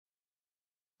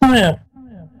Oh,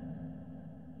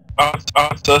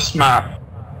 it's this map.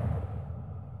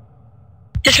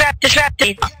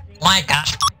 Disruptive. My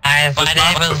gosh, guys, my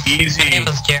name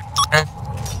is Jared.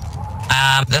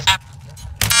 This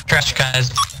trash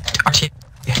guys.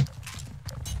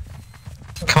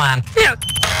 Come on.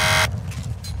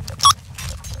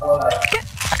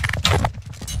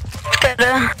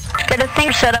 Get a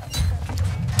thing set up.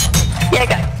 Yeah,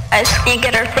 guys, you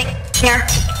get our thing here.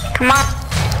 Come on.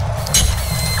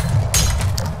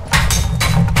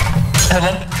 And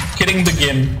then kidding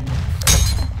begin.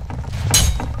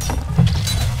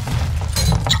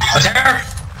 There.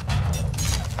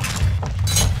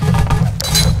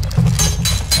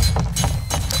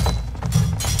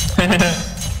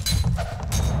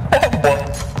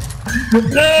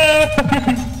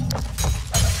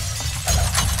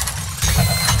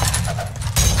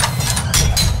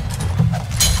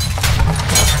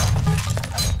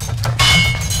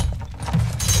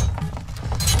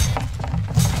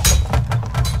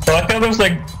 That guy looks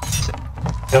like.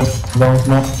 No.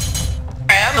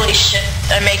 Holy shit,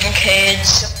 I'm making kids.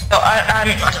 So I'm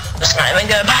just not even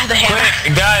gonna buy the hammer.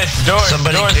 Quick, guys, doors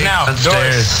now.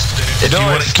 Doors. If you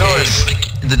want Doors.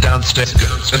 the downstairs.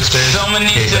 Someone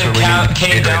needs to count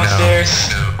Kate downstairs.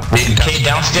 Kate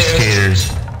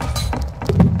downstairs.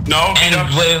 No. And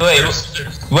wait.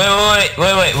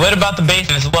 What about the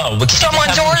basement as well? We can't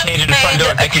Someone's just have Kate in the front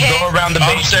door. They could go around the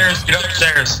basement. Upstairs. Get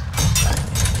upstairs.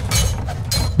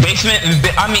 Basement in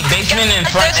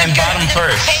front and bottom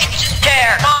first.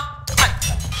 There.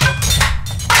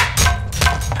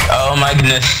 Oh my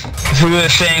goodness. Who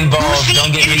is saying balls?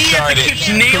 Don't get me started. Keeps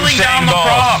nailing down the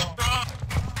prop.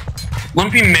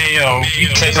 Lumpy Mayo. You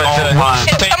take all mine.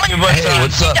 Hey,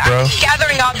 what's up, bro?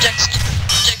 Gathering objects.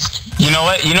 You know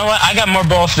what? I got more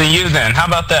balls than you then. How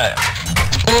about that?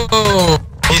 Ooh,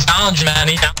 he's challenged, man.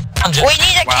 He's challenged. We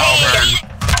need a cage.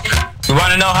 You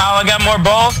wanna know how I got more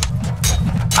balls?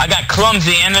 I got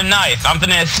clumsy and a knife. I'm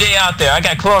finna stay out there. I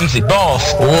got clumsy. Balls.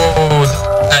 Whoa.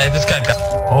 Hey, this guy got...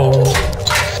 Oh.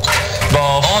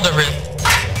 Balls. All the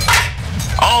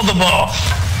balls.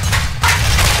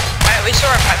 Alright, we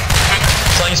saw it.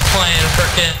 So he's playing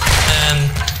frickin' and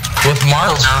with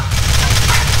Mark now.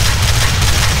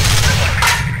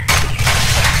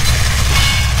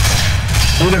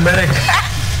 Who's the medic?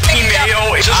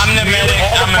 I'm the medic.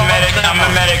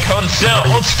 Hold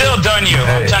still, darn you.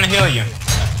 I'm trying to heal you.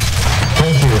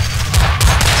 Thank you.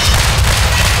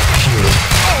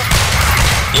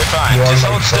 You're fine. Just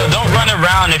hold still. Don't run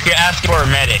around if you're asking for a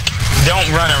medic. Don't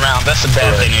run around. That's a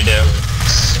bad thing to do.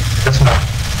 That's not.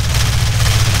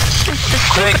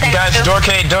 Quick, guys.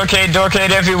 Doorcade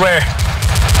everywhere.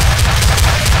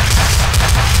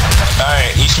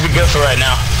 Alright, you should be good for right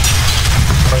now.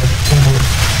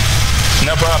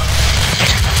 No problem.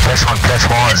 That's one.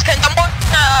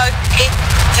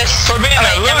 For being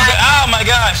a loser. Oh my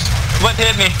gosh. What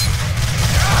hit me?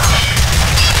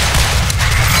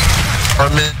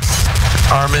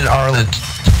 Armin Arlen.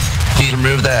 You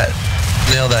remove that.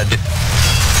 Nail that, dude.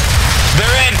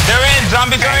 They're in.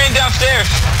 Zombies are in downstairs.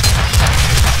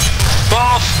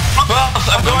 Balls.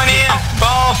 I'm going in.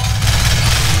 Balls.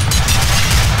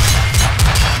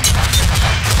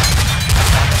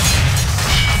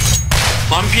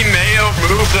 Lumpy Mayo,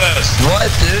 move this.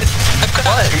 What, dude?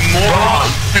 What? Moron.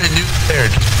 You're a new player.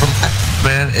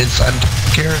 Man, I'm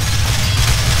care.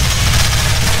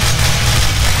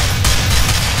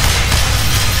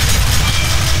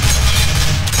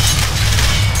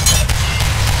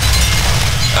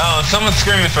 Oh, someone's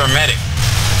screaming for a medic.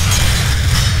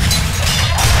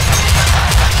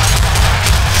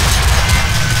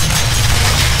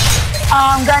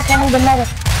 Guys, I need a medic.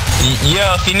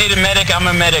 Yo, if you need a medic, I'm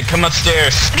a medic. Come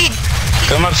upstairs.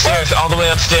 Come upstairs, all the way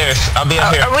upstairs. I'll be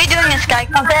up here. Are we doing this, guy?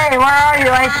 Okay, where are you?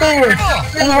 I see you.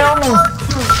 Can you help me?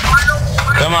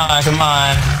 Come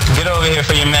on. Get over here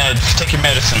for your meds. Take your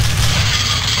medicine.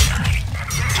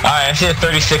 Alright, I see a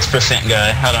 36% guy.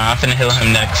 Hold on, I'm finna heal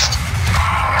him next.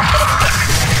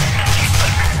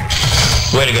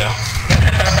 Way to go.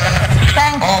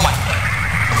 Thanks. Oh my...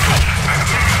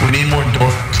 We need more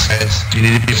doors, guys. You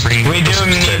need to be bringing... We do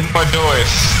need more doors.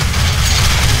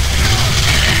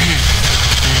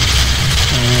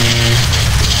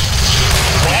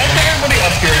 Why is everybody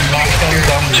up here and not done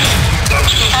zombies?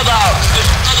 Hold out.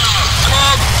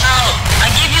 I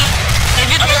give you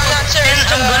the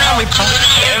I'm gonna report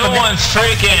you. Everyone's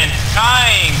freaking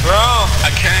dying, bro. I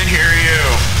can't hear you.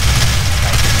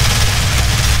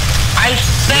 I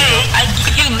say, I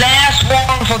give you last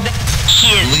one for that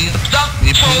shit. Stop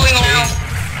trolling around.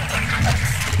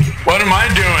 What am I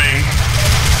doing?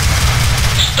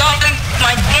 Stopping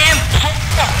my damn phone.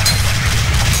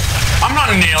 I'm not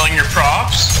not nailing your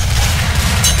props.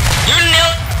 You're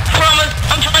nailing promise.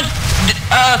 I'm trying to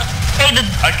say the.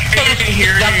 I can't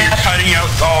hear you. You're cutting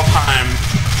out all the time.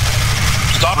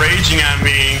 Stop raging at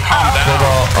me. Calm down.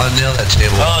 Well, nail that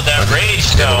table. Oh, that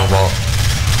rage though.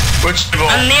 Which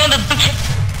table? I nailed the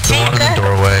The one in the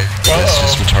doorway. That's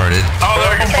just retarded. Oh,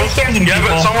 there you go. Yeah,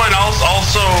 but someone else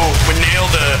also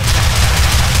nailed it.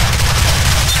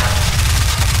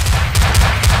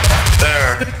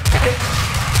 There.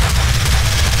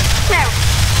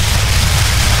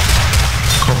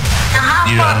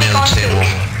 You don't nail the table.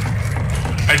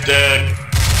 I did.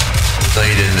 No,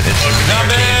 you didn't. It's in the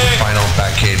arcade, the final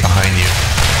backcade behind you.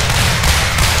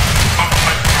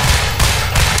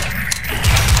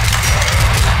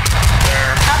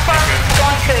 There. How far are we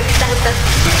going to extend this?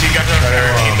 Since you got to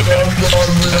barricade the bit. It's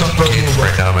on the cage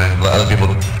right now, man. Let other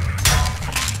people.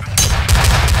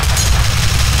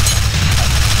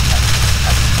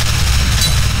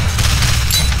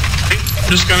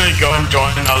 I'm just gonna go and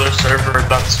join another server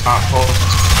that's not full.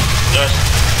 Just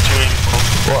doing full.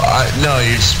 Well, no,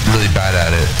 you're just really bad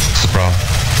at it. That's the problem.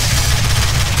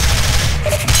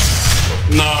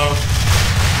 No.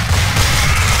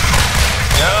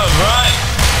 Yeah, right.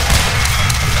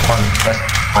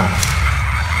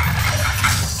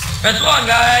 Press one,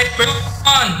 guys. Press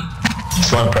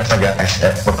one. Press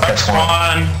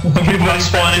one. People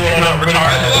explaining you're not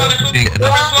retarded. We didn't get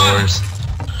enough doors.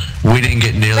 We didn't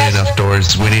get nearly enough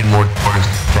doors. We need more doors.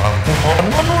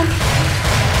 Problem.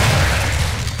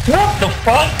 What the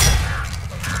fuck?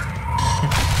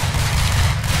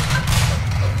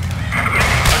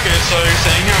 Okay, so you're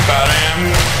saying how bad I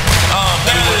am? Oh,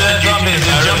 apparently that zombie is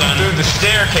just jumping through the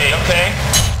staircase. Okay.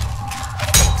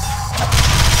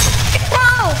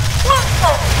 Whoa!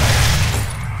 Whoa!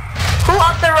 Who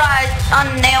authorized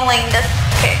unnailing this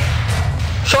cake?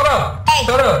 Shut up. Hey.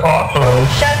 Shut up.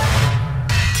 Shut.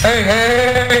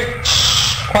 Hey.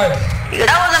 Quiet.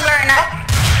 That wasn't very nice.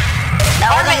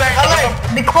 That wasn't very nice.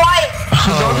 Be quiet.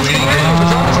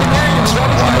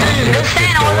 Listen,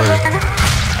 I wasn't very nice.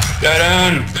 Get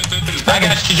in. I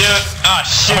got you, dude. Oh,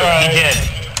 shoot, he did.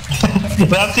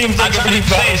 That seems I like tried pretty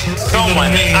to save someone.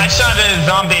 I shot at a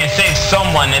zombie and saved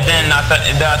someone, and then I thought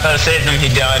I saved him, he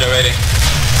died already.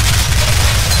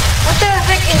 What the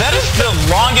heck is That is this? the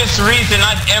longest reason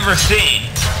I've ever seen.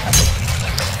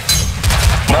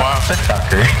 Wow.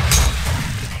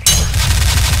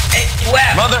 Hey,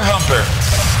 wow. Mother Humper.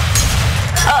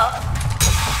 Oh.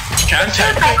 Can't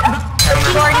check. Uh-oh.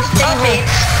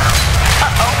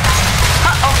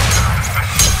 Uh-oh.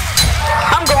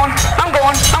 I'm going.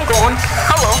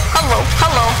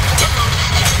 Hello.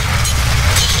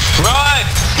 Run!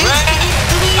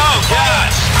 Oh,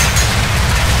 gosh!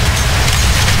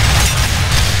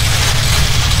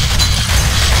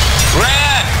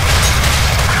 Ran!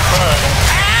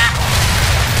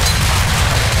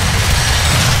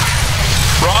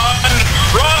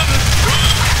 Run!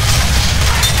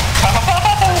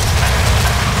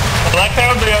 I like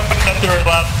how they opened up their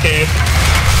last cave.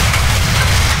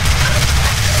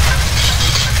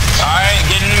 Alright,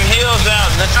 getting them heals out.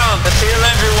 Let's go. Let's heal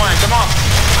everyone. Come on.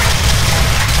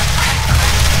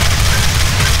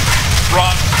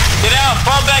 Run. Get out.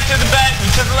 Fall back to the back.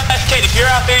 To the last kid. If you're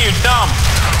out there, you're dumb.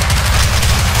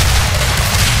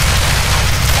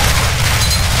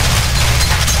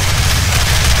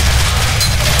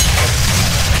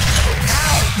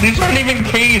 These aren't even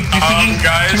caves.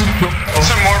 Guys,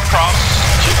 some more props.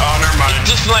 Oh, never mind.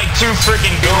 Just like two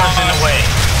freaking doors in the way.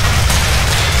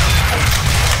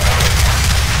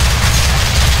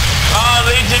 Oh,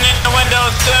 Legion in the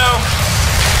windows too.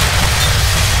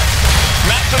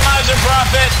 Maximize your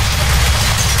profit.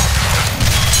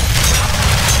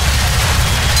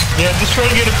 Yeah, just try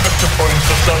to get a picture point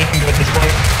so you can go at this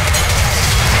point.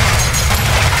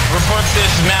 Report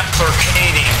this map for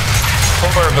cading.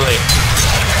 Horribly.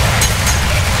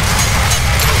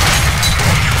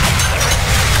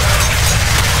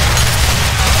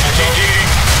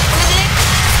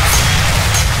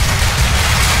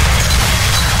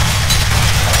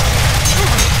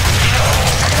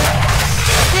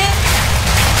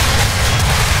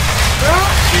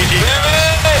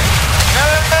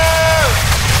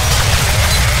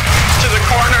 To the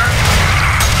corner.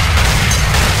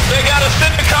 They got us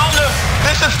in the corner.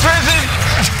 This is prison.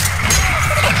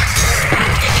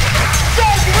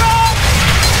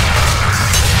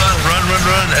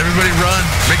 Run. Everybody run.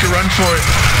 Make a run for it.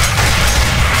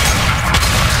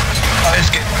 I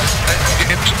escaped.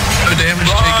 No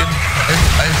damage taken.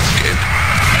 I escaped.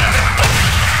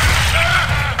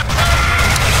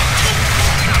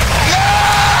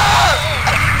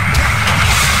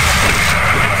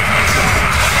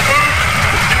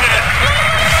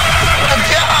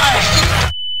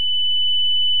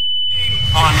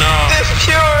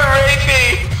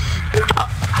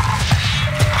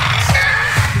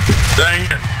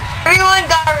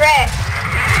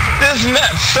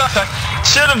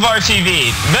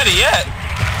 RTV. Better yet.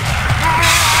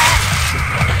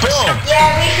 Boom.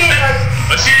 Yeah, we should.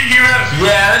 Let's see you guys.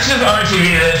 Yeah, let's just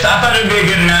RTV this. I thought it would be a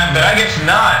good map, but I guess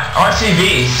not.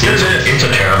 RCV. It's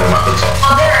a terrible map, that's all.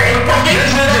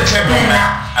 This is a terrible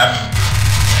map.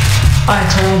 I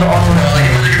told all of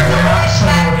you not to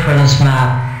vote for this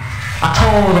map. I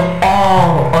told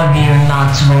all of you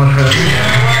not to vote for this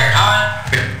map.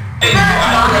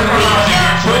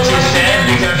 That's what you said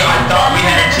because I thought we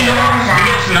had a chance. I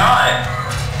guess not.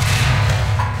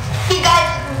 You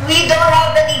guys, we don't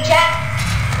have any chat.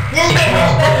 This is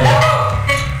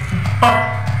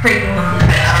freaking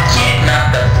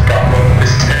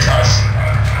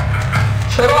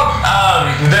Shut up.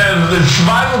 The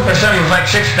survival percent was like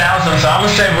 6,000, so I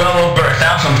would say well over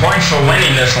 1,000 points for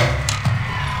winning this one.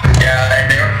 Yeah,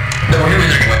 they were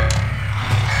losing anyway.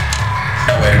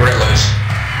 No way, we're gonna lose.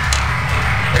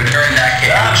 They're in that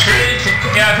case.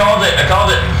 Yeah, I called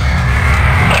it.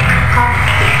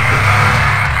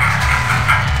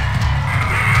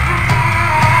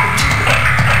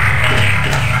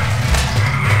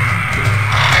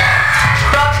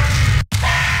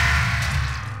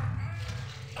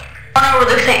 over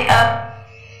the thing up.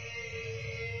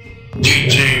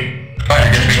 GG.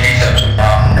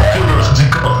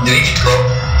 Did he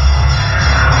go?